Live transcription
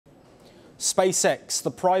SpaceX, the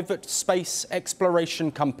private space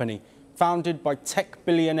exploration company founded by tech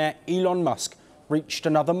billionaire Elon Musk, reached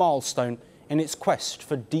another milestone in its quest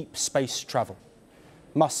for deep space travel.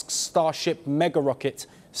 Musk's Starship megarocket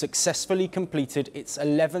successfully completed its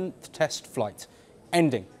 11th test flight,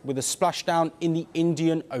 ending with a splashdown in the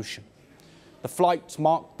Indian Ocean. The flight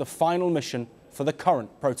marked the final mission for the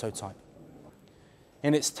current prototype.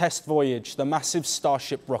 In its test voyage, the massive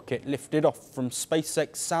Starship rocket lifted off from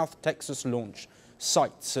SpaceX South Texas launch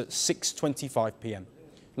sites at 6:25 p.m.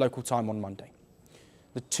 local time on Monday.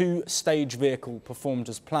 The two-stage vehicle performed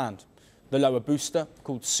as planned. The lower booster,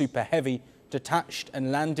 called Super Heavy, detached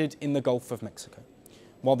and landed in the Gulf of Mexico,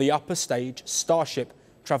 while the upper stage, Starship,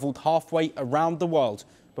 travelled halfway around the world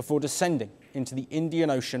before descending into the Indian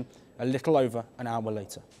Ocean a little over an hour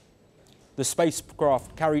later. The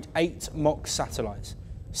spacecraft carried 8 mock satellites,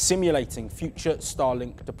 simulating future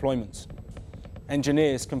Starlink deployments.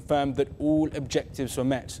 Engineers confirmed that all objectives were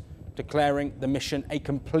met, declaring the mission a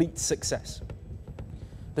complete success.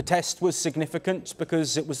 The test was significant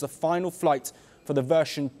because it was the final flight for the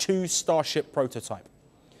version 2 Starship prototype.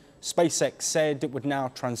 SpaceX said it would now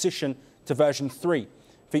transition to version 3,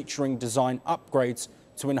 featuring design upgrades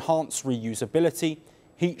to enhance reusability,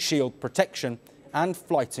 heat shield protection, and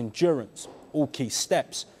flight endurance, all key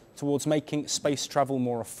steps towards making space travel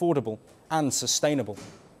more affordable and sustainable.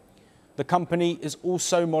 The company is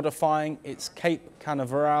also modifying its Cape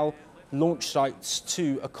Canaveral launch sites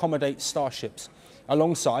to accommodate Starships,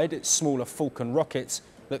 alongside its smaller Falcon rockets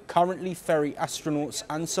that currently ferry astronauts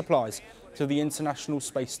and supplies to the International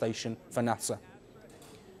Space Station for NASA.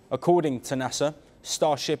 According to NASA,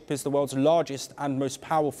 Starship is the world's largest and most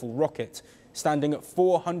powerful rocket, standing at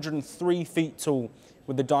 403 feet tall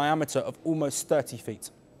with a diameter of almost 30 feet.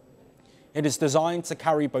 It is designed to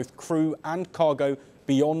carry both crew and cargo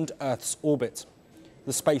beyond Earth's orbit.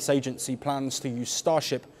 The space agency plans to use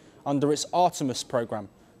Starship under its Artemis program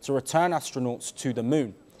to return astronauts to the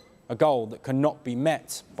moon, a goal that cannot be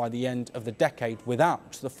met by the end of the decade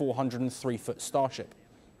without the 403-foot Starship.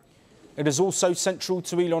 It is also central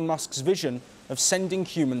to Elon Musk's vision of sending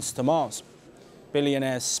humans to Mars.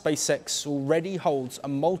 Billionaire SpaceX already holds a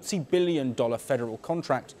multi-billion-dollar federal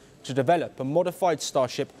contract to develop a modified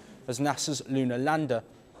Starship as NASA's lunar lander.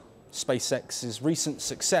 SpaceX's recent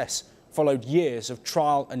success followed years of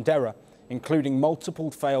trial and error, including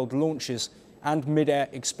multiple failed launches and mid-air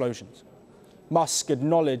explosions. Musk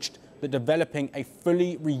acknowledged that developing a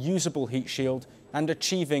fully reusable heat shield and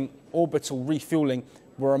achieving orbital refueling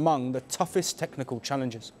were among the toughest technical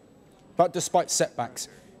challenges. But despite setbacks,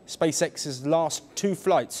 SpaceX's last 2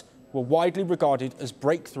 flights were widely regarded as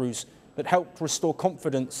breakthroughs that helped restore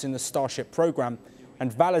confidence in the Starship program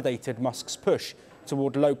and validated Musk's push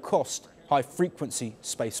toward low-cost, high-frequency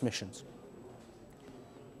space missions.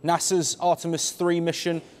 NASA's Artemis 3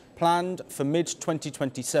 mission, planned for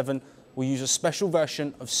mid-2027, will use a special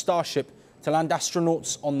version of Starship to land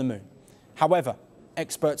astronauts on the moon. However,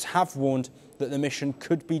 experts have warned that the mission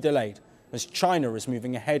could be delayed, as China is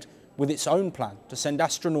moving ahead with its own plan to send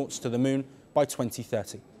astronauts to the moon by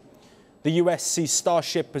 2030. The US sees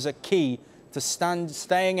Starship as a key to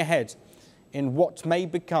staying ahead in what may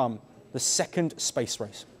become the second space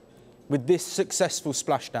race. With this successful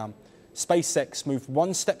splashdown, SpaceX moved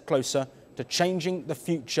one step closer to changing the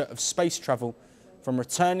future of space travel, from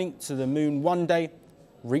returning to the moon one day,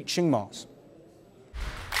 reaching Mars.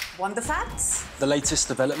 Want the facts? The latest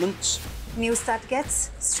developments? News that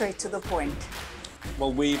gets straight to the point.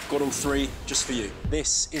 Well, we've got all 3 just for you.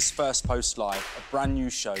 This is Firstpost Live, a brand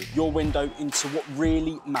new show, your window into what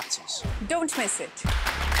really matters. Don't miss it.